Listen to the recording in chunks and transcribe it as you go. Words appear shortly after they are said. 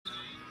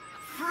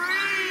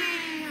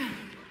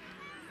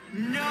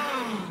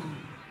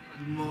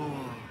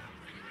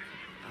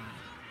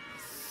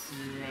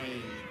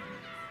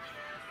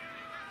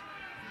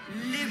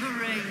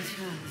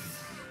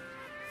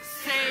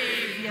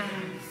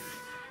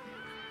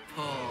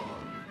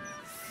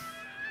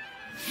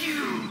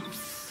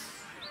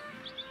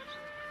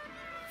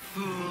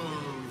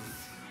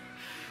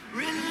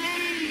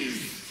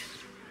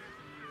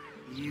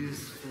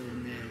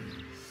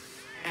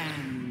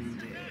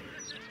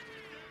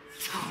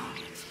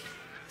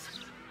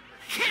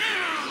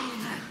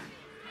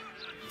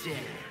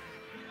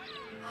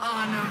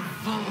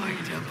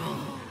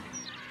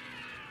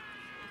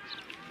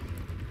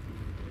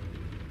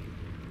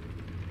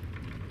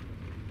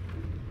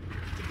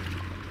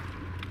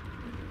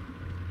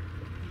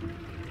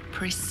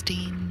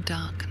pristine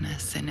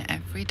darkness in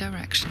every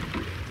direction.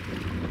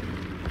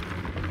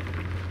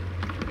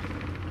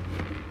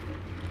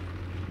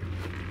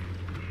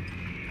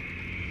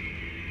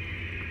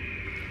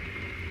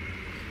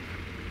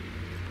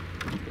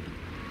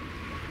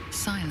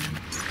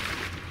 Silence,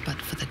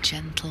 but for the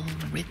gentle,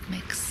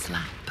 rhythmic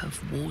slap of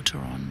water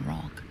on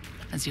rock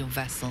as your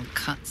vessel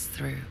cuts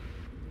through.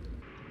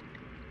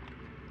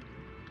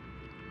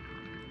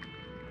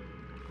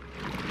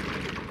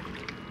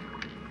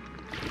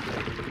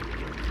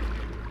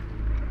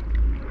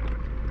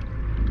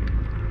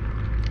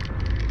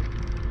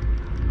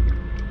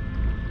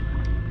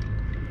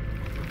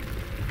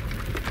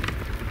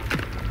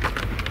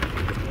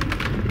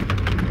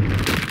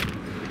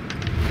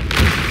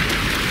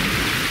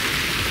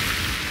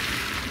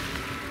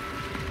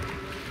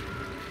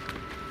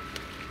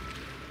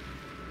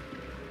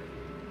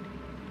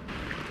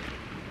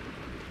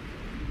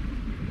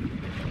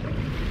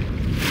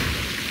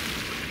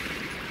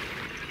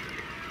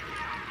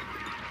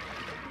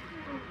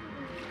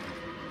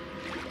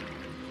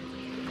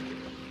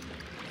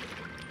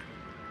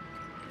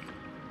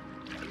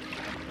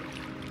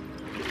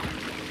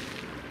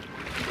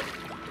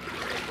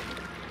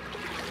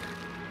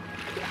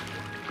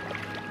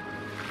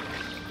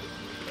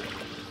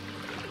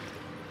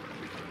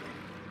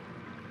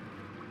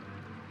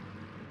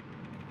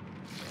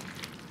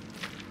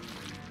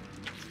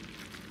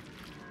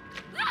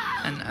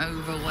 An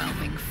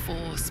overwhelming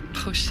force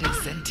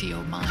pushes into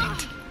your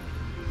mind.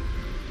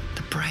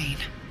 The brain.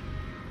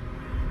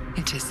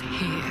 It is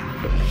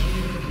here.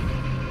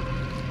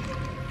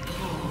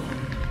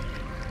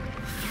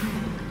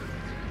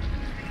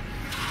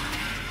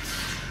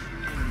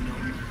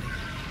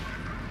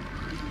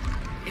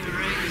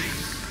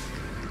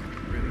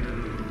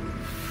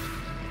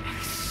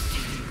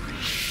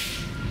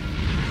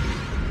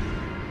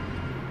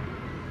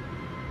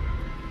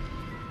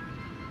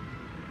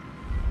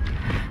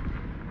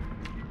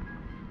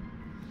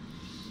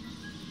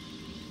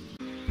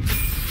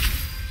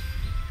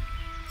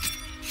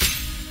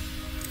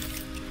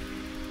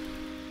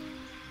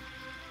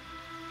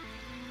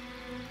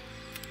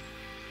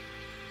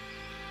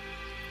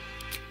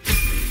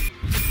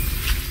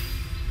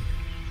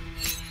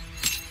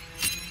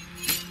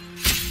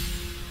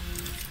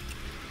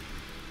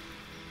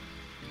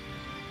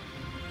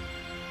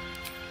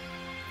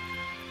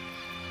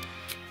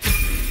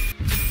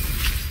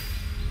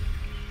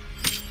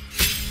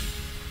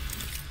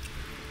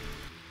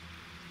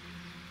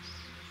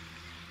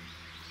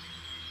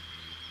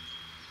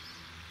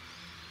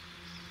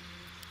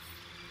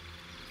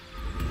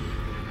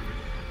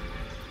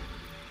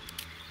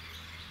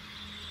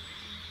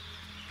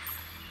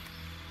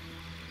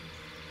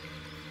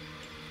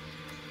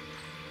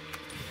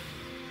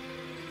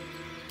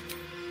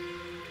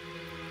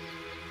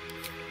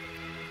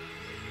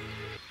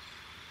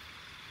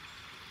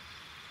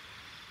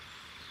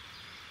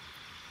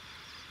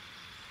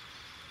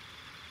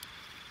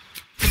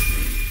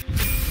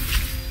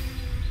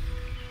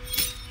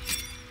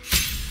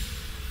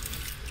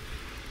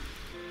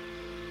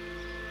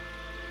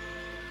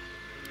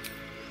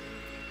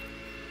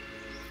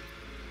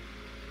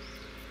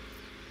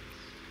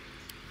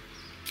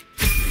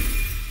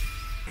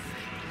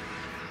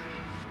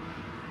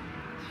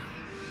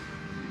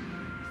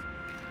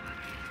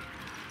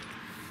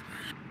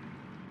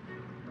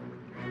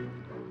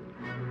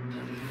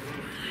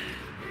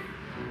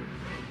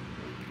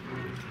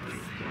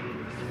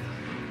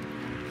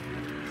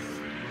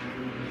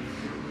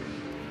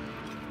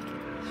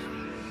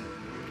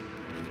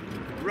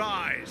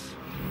 Rise.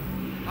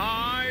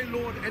 I,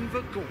 Lord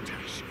Enver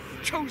Gortash,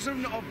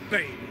 chosen of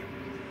Bane,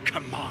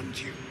 command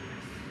you.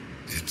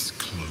 It's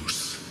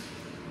close.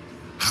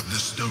 Have the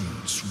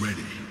stones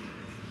ready.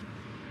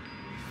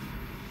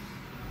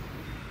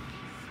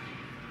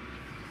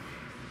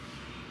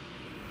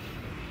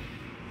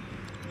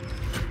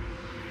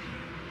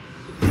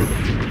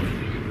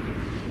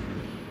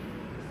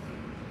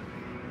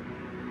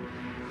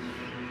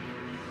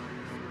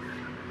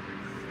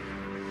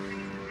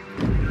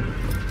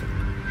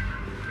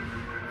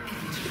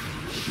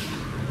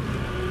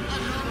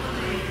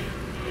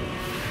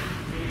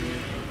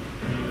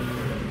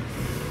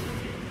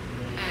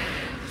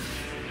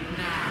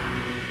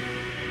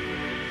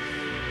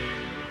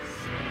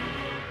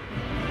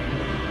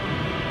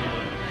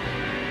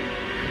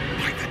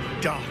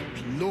 Dark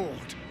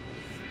Lord,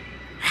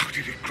 how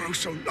did it grow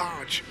so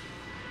large?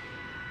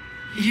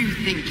 You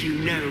think you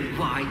know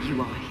why you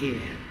are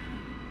here?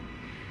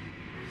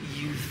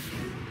 You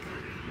think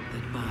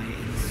that by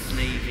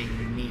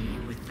enslaving me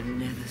with the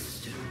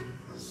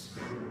Netherstones,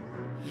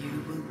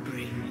 you will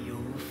bring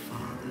your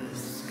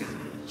father's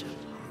scourge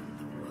upon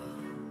the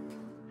world?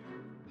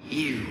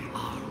 You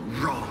are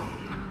wrong.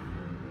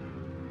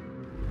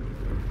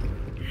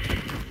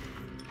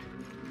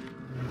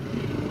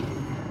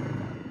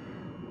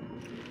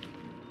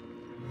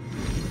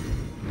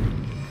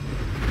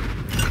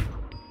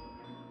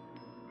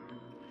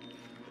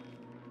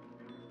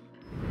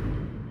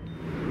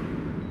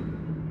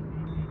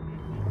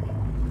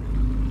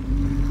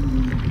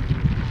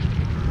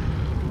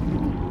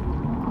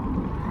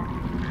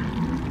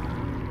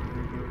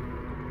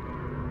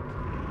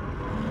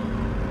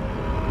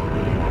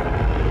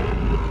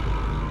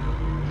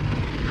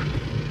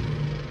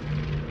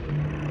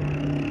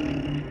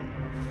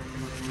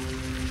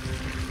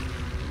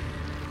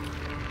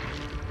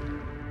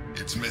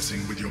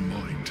 messing with your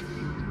mind.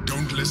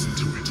 Don't listen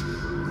to it.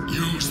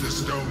 Use the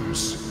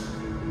stones.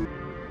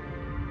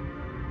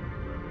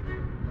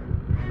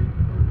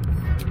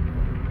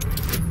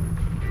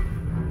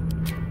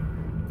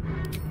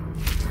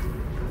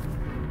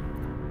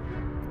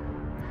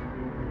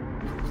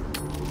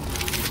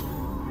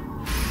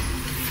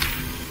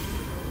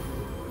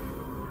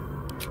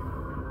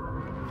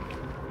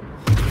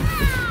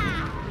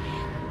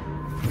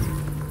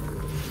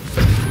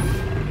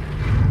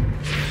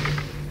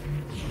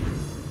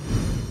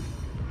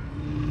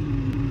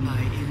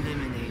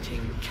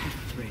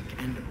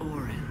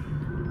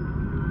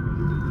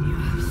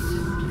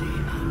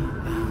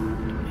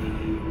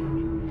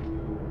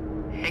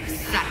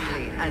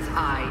 As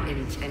I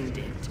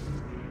intended.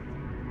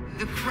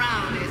 The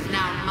crown is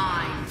now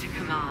mine to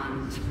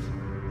command.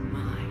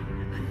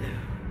 Mine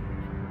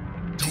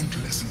alone.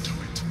 Don't listen to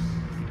it.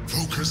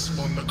 Focus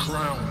on the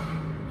crown.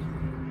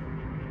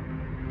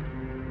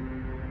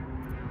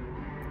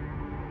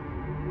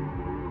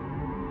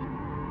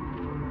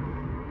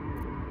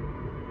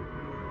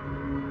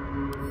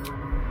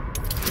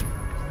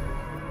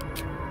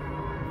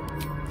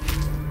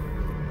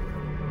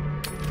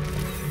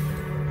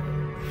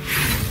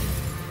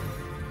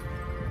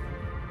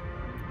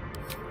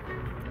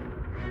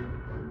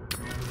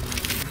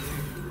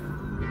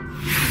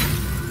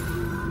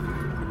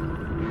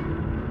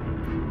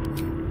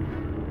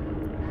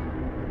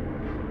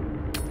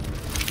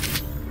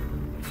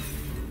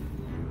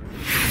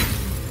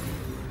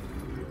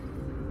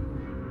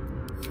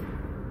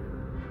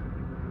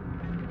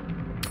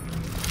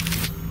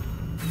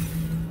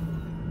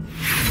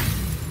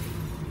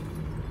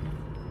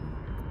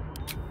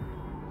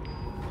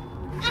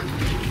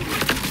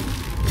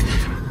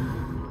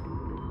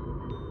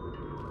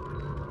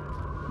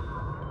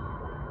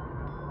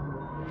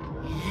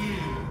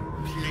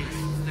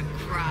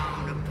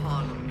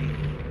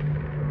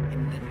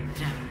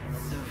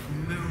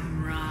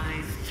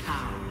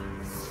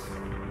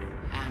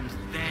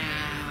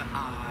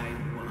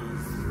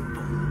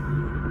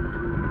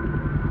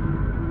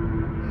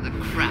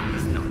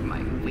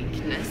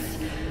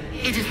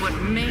 It is what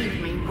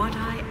made me what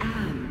I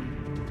am.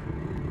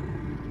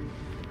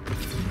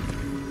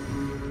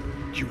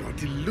 You are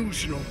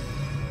delusional.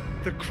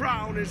 The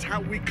crown is how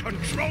we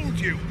controlled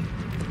you.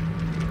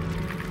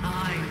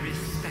 I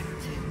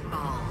respected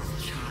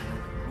Baal's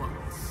child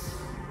once,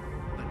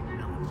 but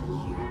not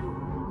you,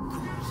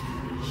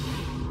 Cortesh.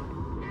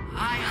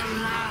 I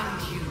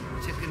allowed you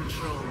to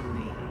control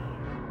me,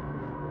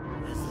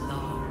 as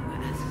long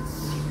as it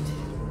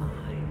suited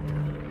my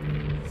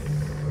purpose.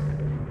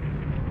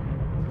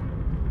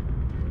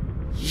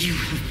 You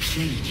have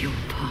played your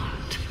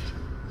part.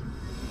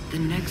 The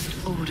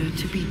next order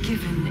to be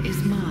given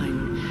is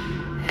mine,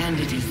 and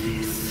it is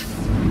this.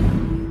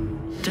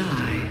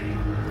 Die.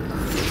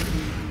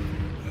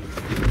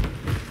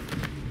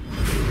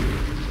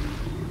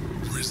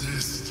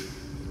 Resist.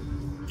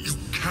 You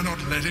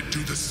cannot let it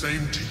do the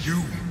same to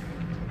you.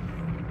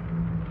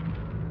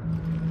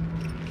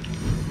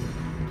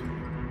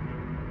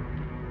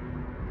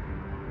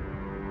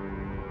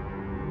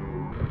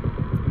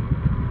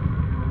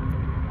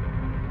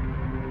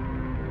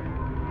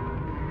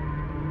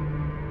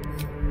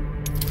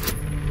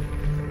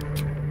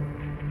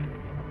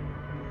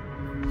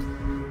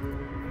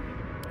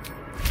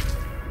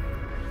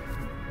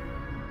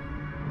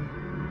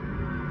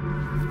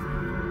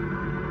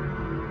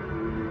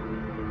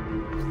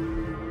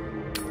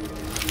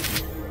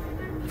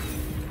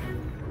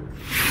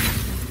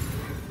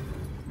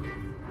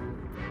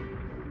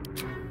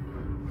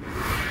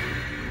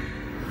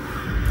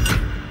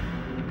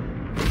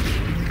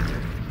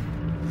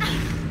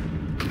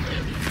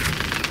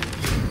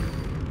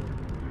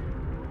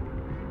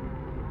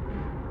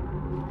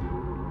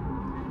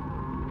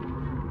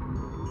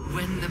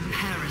 When the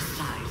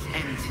parasite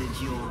entered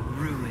your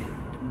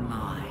ruined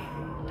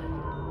mind,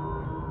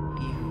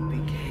 you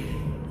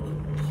became a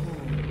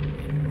pawn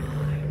in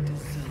my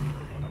design.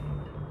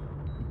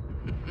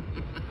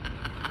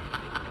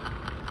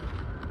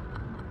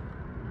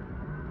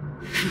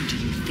 Who do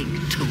you think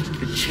told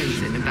the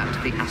Chosen about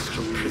the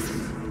astral prism?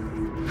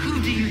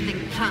 Who do you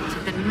think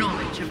planted the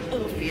knowledge of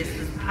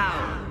Orpheus's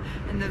power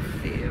and the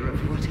fear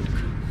of what it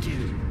could do?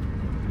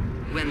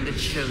 When the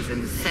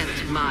Chosen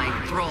sent my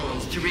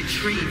thralls to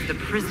retrieve the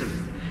prism,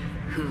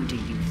 who do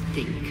you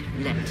think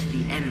let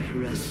the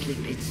Emperor slip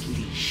its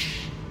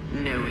leash,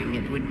 knowing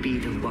it would be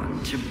the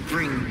one to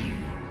bring you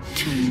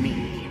to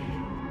me?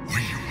 Were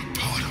you a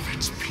part of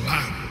its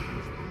plan?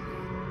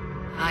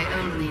 I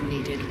only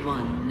needed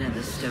one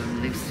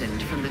Netherstone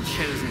loosened from the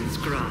Chosen's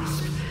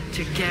grasp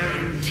to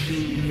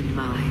guarantee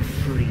my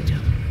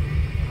freedom.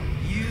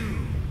 You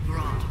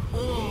brought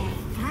all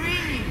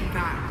three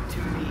back to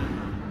me.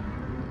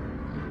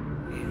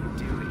 In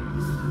doing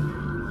so,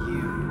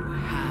 you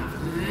have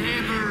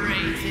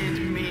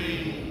liberated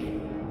me.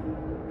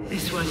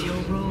 This was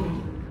your role,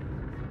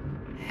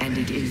 and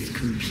it is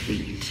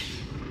complete.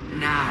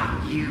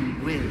 Now you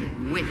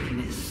will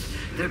witness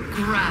the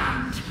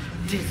grand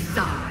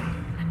design.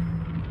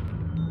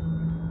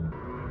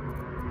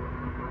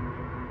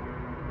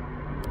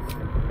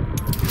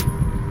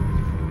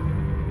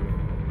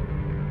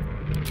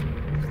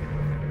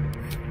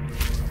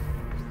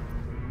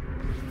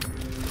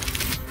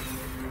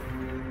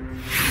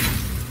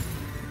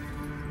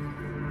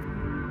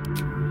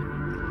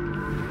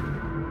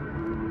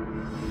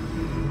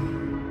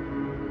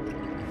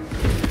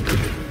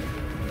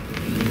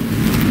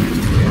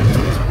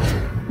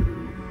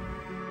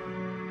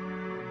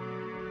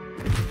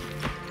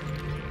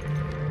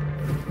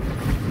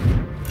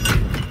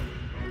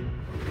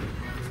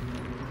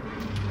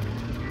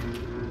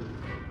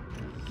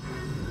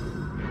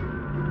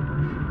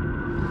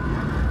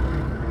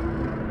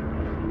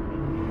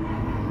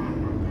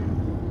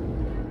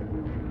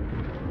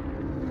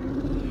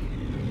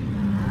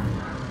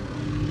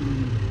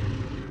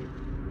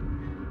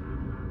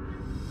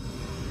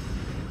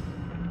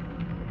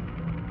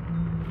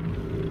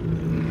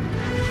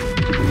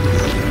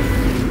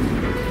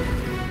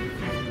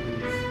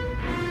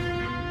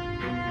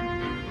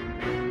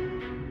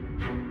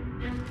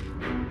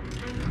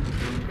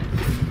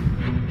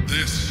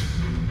 This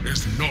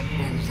is not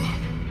over.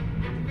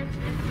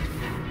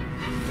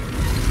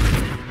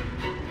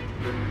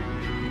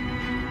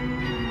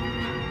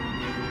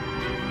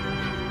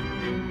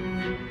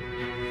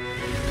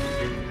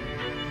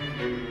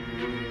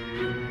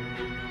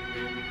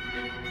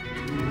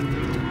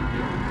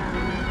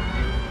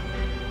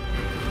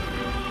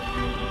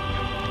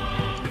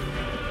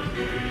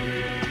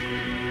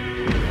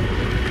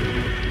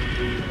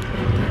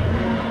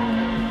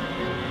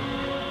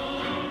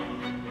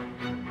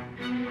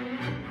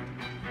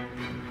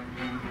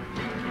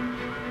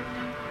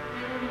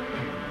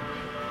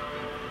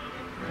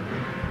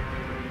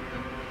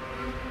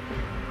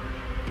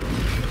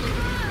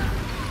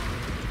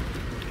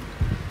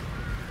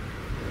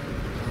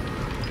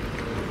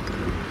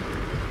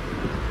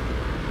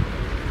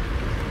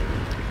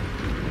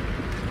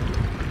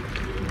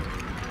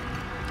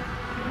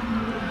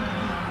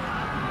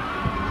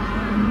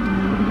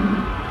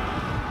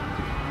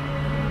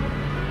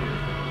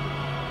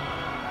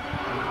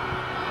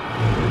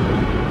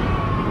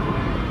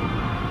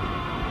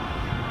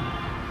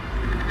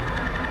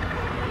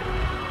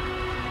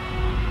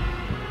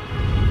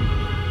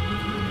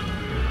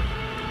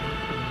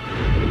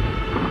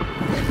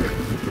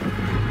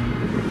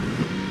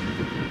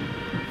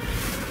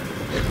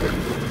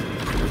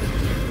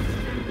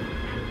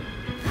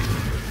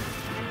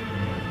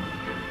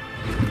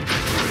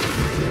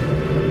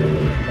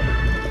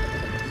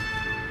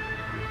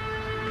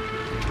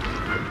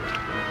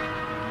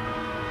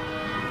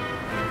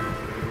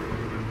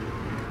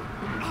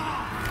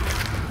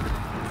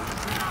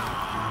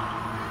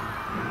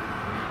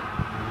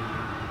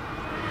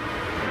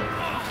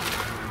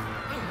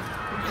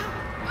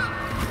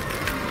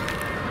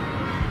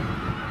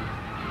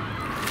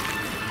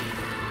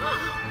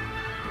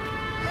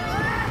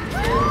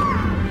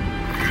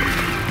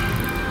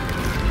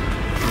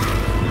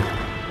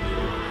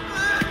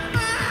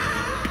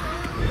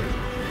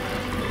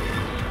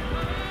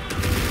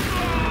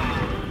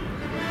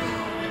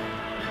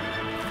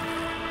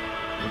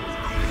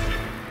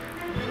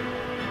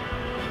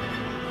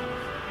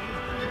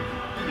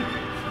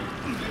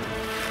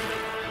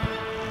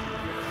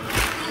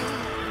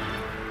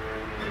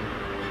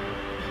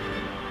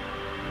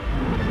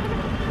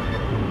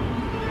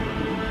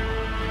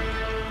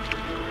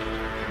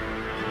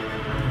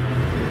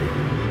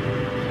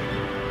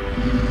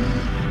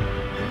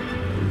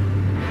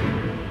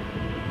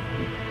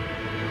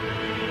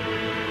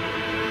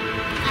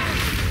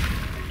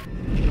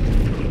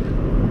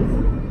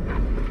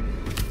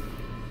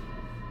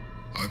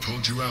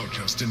 Pulled you out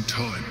just in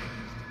time.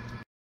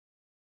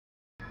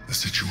 The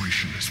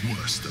situation is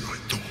worse than I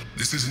thought.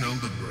 This is an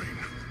Elderbrain.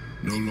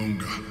 No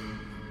longer.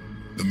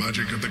 The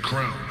magic of the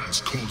crown has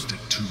caused it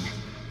to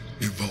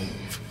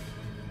evolve.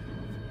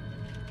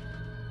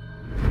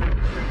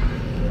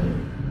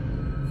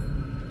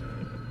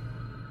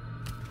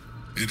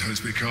 It has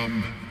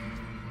become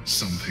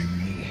something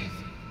more.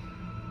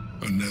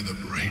 A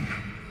Netherbrain.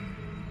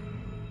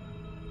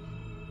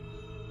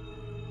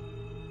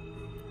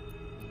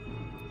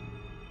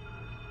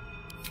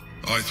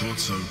 I thought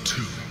so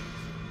too,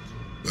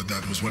 but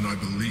that was when I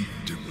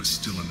believed it was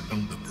still an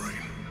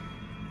Elderbrain.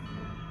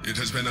 It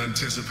has been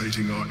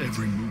anticipating our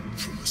every move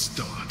from the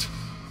start.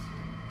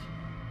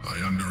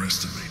 I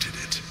underestimated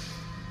it.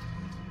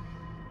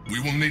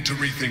 We will need to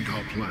rethink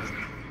our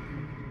plan.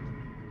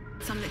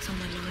 Something's on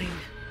the line.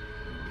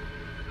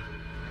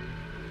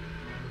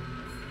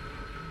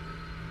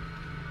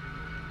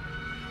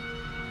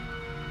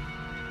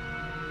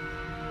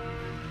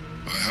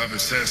 I have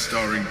assessed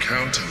our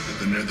encounter with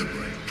the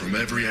Netherbrain from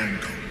every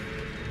angle.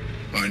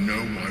 I know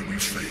why we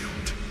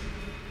failed.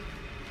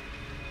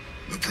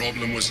 The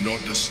problem was not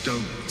the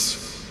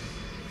stones.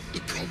 The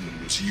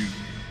problem was you.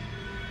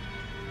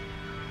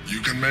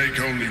 You can make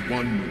only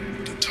one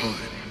move at a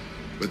time,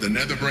 but the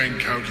Netherbrain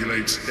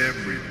calculates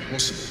every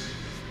possible.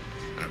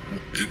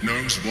 It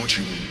knows what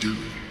you will do.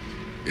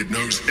 It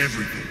knows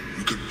everything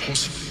you could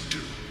possibly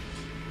do.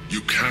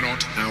 You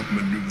cannot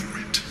outmaneuver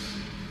it.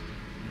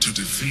 To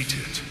defeat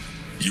it,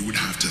 you would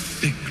have to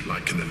think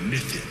like an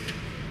Elithid.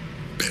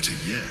 Better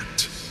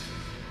yet,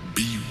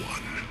 be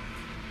one.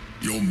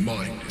 Your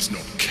mind is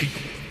not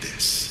capable of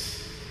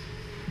this.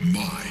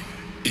 Mine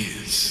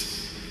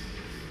is.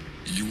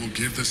 You will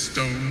give the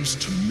stones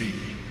to me.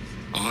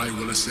 I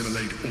will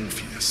assimilate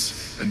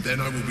Orpheus, and then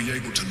I will be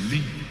able to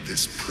leave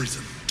this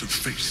prison to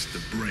face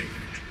the brain.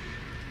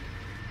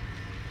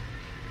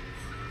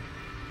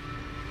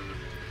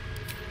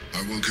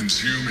 I will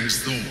consume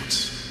his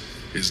thoughts,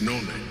 his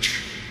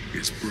knowledge,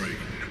 his brain.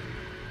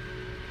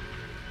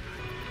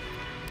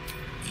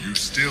 You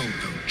still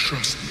don't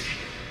trust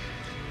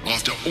me.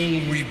 After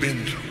all we've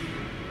been through,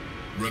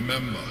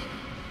 remember,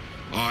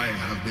 I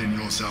have been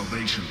your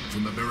salvation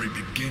from the very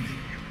beginning.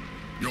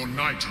 Your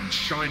knight in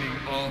shining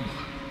armor.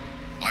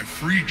 I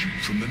freed you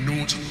from the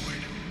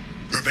Nautiloid,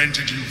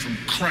 prevented you from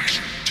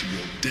crashing to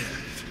your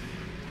death.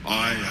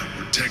 I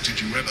have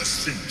protected you ever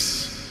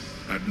since,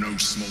 at no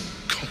small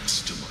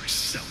cost to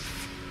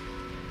myself.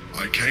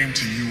 I came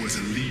to you as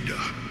a leader,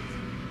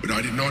 but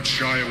I did not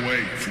shy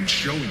away from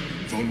showing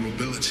you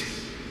vulnerability.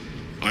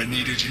 I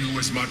needed you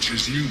as much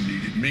as you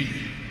needed me.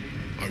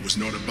 I was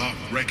not above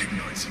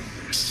recognizing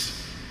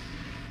this.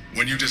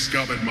 When you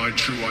discovered my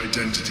true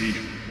identity,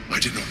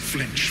 I did not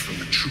flinch from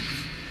the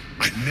truth.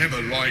 I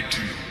never lied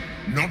to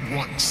you, not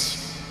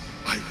once.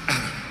 I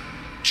am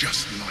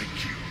just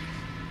like you.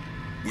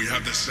 We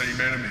have the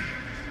same enemy,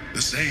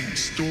 the same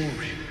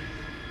story.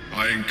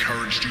 I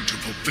encouraged you to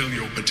fulfill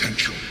your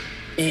potential,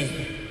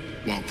 all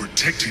while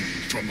protecting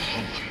you from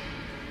harm.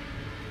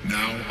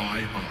 Now I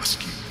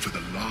ask you for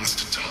the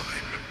last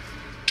time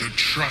to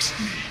trust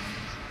me.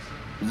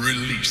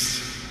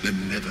 Release the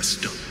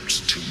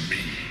Netherstones to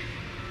me.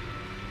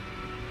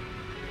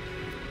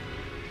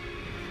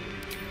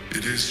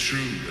 It is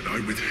true that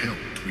I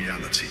withheld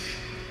reality.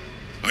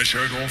 I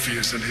showed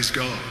Orpheus and his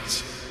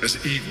guards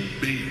as evil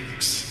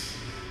beings.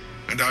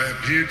 And I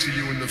appeared to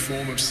you in the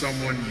form of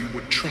someone you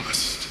would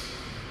trust.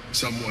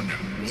 Someone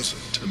who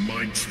wasn't a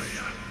mind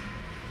flayer.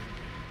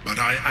 But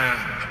I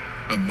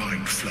am a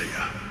mind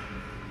flayer.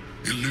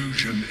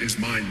 Illusion is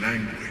my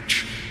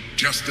language,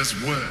 just as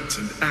words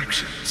and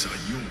actions are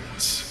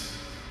yours.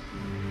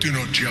 Do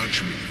not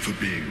judge me for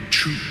being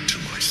true to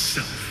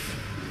myself.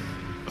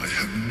 I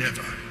have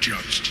never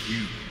judged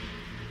you.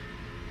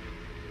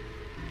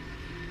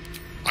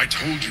 I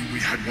told you we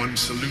had one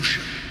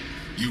solution.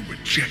 You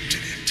rejected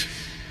it.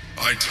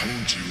 I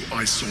told you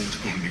I sought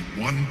only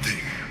one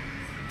thing.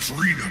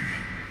 Freedom.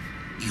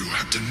 You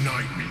have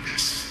denied me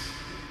this.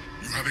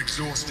 You have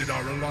exhausted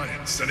our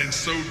alliance, and in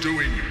so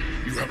doing,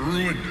 you have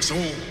ruined us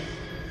all.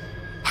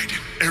 I did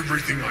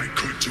everything I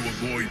could to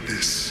avoid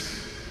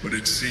this, but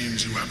it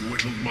seems you have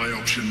whittled my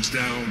options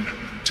down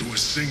to a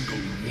single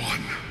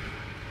one.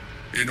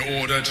 In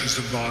order to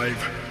survive,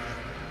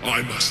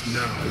 I must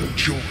now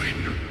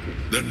join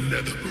the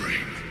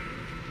Netherbrain.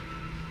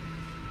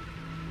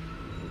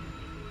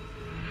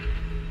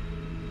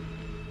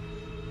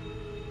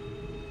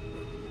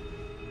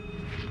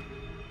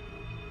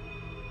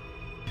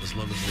 As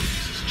long as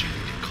Orpheus is chained,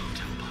 it can't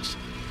help us.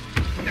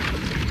 Now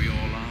we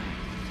all are.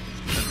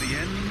 At the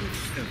end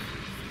of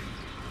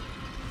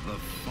the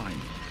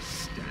final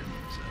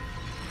stanza.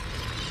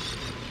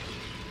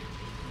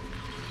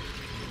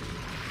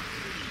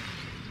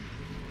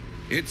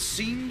 It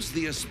seems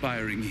the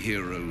aspiring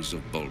heroes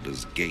of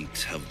Baldur's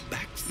Gate have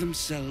backed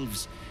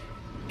themselves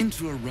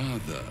into a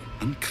rather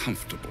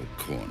uncomfortable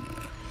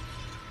corner.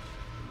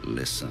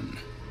 Listen.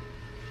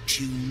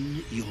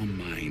 Tune your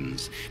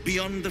minds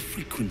beyond the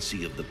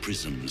frequency of the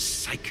prism's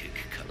psychic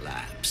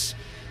collapse,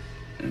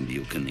 and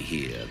you can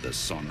hear the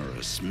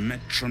sonorous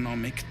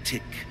metronomic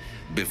tick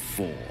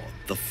before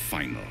the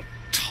final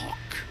talk.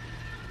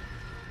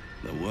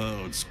 The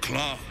world's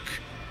clock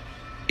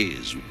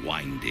is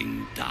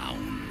winding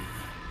down.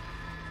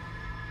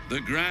 The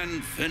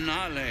grand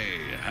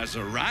finale has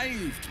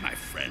arrived, my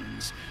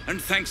friends, and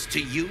thanks to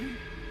you,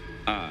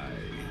 I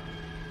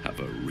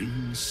have a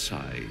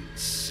ringside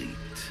seat.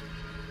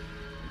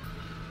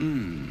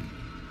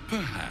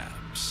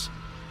 Perhaps.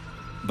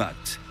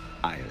 But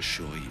I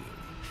assure you,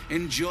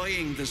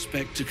 enjoying the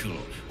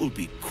spectacle will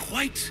be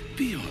quite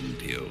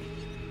beyond you.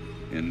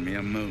 In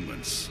mere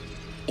moments,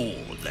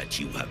 all that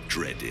you have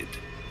dreaded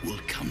will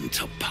come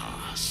to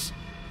pass.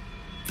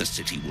 The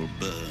city will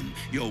burn,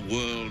 your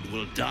world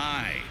will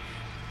die,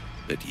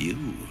 but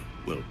you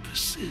will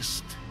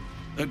persist,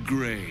 a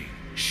gray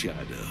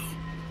shadow,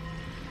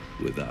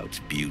 without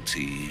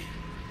beauty,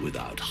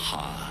 without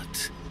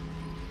heart,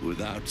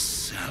 without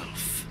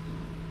self.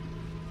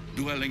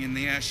 Dwelling in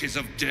the ashes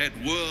of dead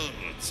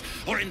worlds,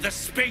 or in the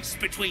space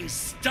between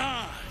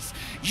stars,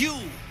 you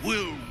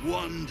will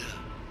wander,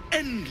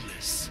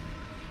 endless,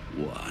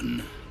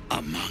 one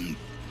among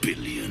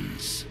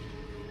billions.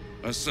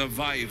 A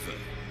survivor,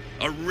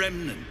 a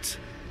remnant,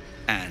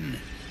 an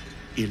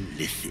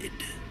illithid.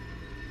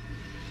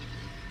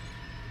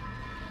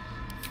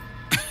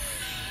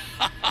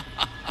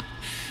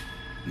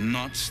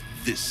 Not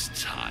this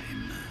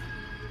time.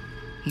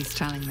 He's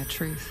telling the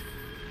truth.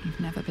 You've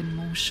never been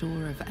more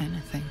sure of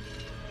anything.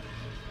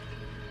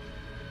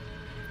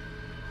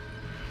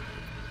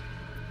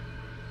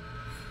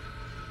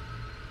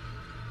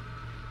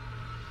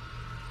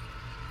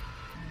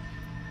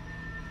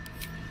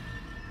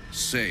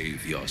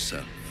 Save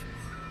yourself.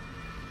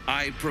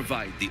 I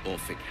provide the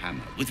Orphic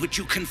hammer with which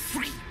you can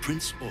free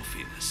Prince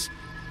Orpheus.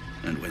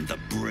 And when the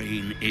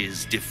brain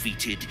is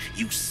defeated,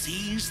 you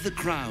seize the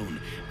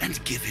crown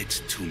and give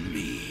it to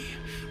me.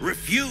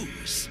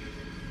 Refuse,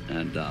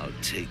 and I'll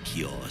take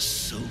your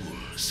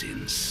souls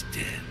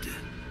instead.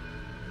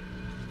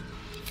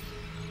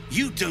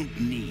 You don't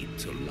need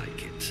to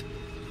like it.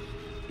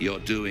 You're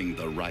doing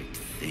the right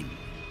thing.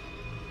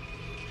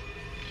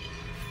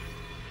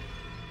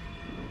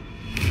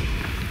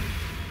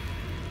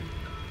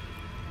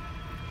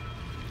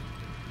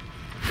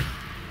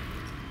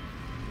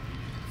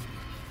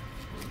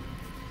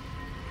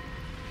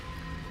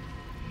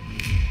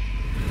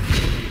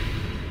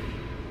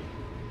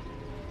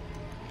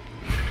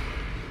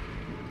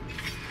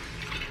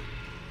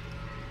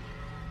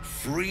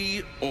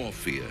 Free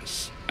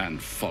Orpheus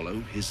and follow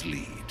his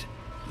lead.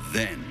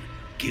 Then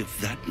give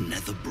that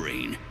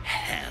Netherbrain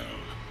hell.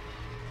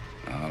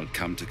 I'll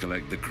come to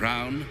collect the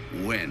crown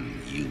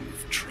when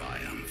you've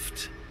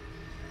triumphed.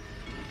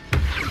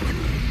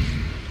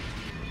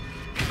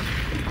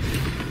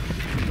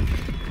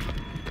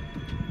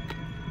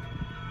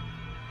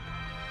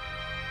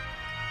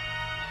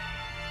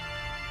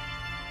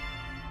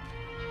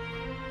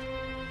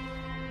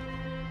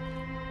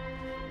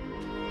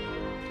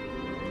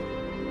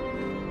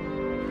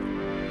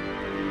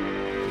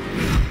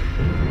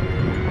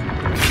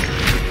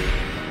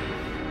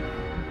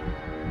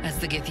 As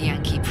the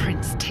Githyanki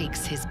prince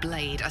takes his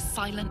blade, a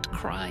silent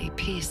cry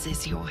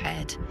pierces your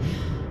head.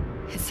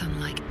 It's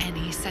unlike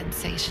any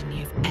sensation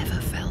you've ever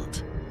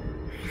felt.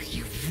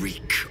 You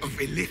reek of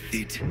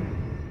Illithid.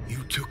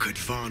 You took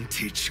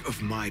advantage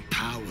of my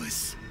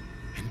powers,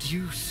 and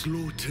you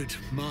slaughtered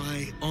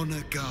my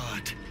honor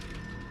guard.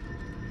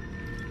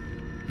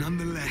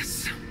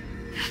 Nonetheless,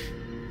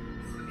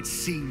 it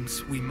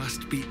seems we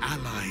must be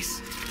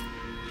allies.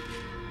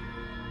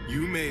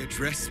 You may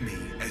address me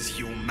as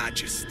Your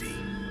Majesty.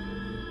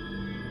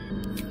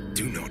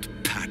 Do not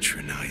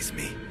patronize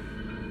me.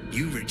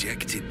 You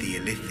rejected the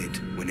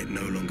Illithid when it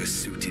no longer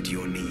suited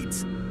your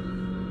needs.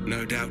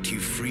 No doubt you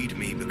freed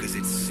me because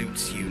it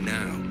suits you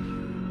now.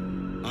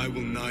 I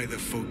will neither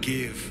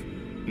forgive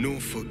nor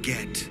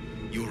forget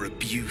your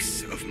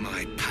abuse of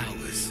my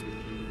powers.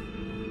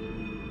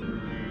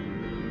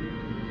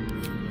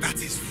 That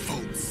is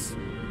false.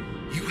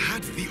 You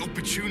had the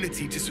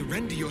opportunity to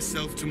surrender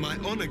yourself to my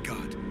honor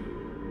guard.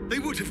 They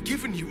would have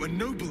given you a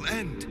noble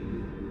end.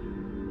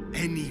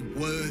 Any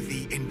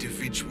worthy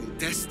individual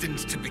destined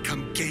to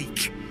become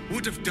Geik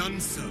would have done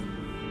so.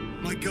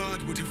 My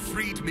guard would have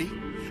freed me,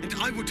 and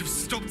I would have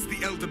stopped the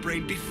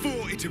Elderbrain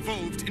before it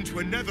evolved into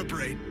a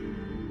Netherbrain.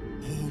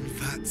 All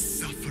that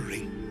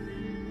suffering,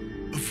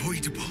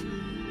 avoidable,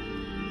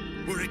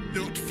 were it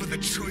not for the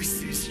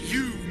choices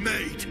you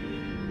made.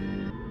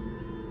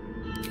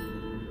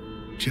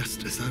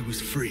 Just as I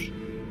was free,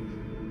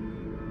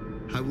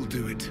 I will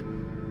do it.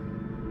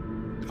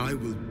 I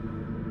will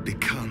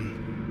become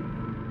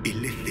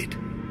Illithid.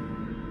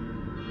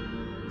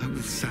 I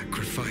will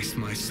sacrifice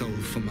my soul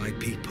for my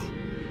people.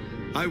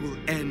 I will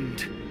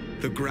end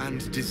the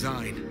grand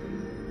design.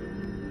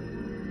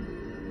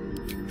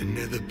 The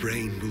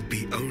Netherbrain will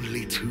be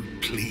only too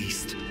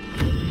pleased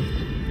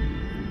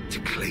to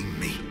claim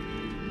me.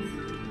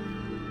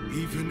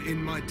 Even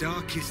in my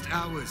darkest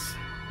hours,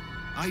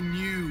 I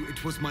knew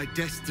it was my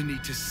destiny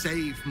to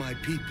save my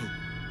people.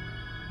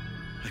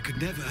 I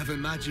could never have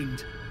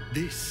imagined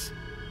this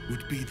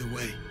would be the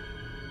way.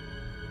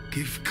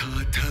 Give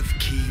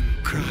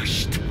Kt.24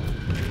 crushed.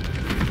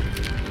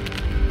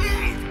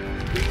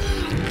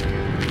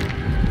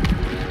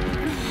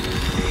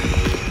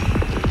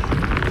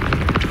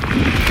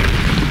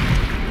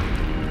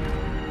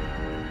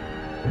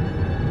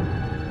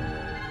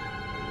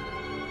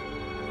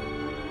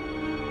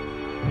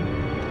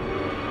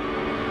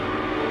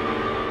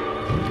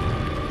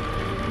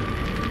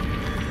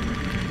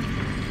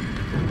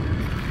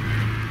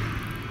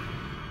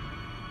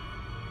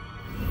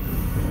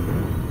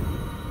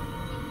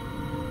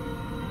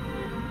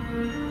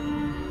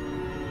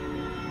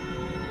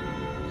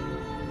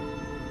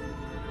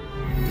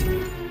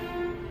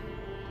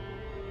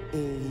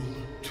 All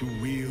to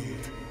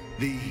wield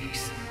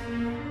these.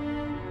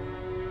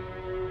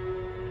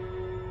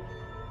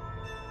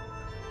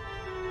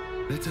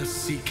 Let us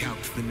seek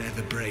out the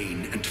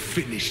Netherbrain and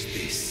finish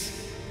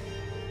this.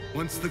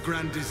 Once the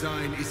grand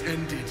design is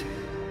ended,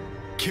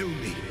 kill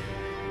me.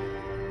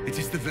 It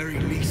is the very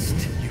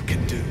least you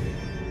can do.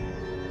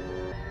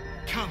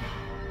 Come.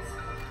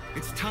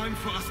 It's time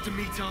for us to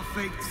meet our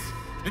fates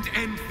and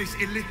end this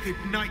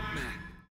Illithid nightmare.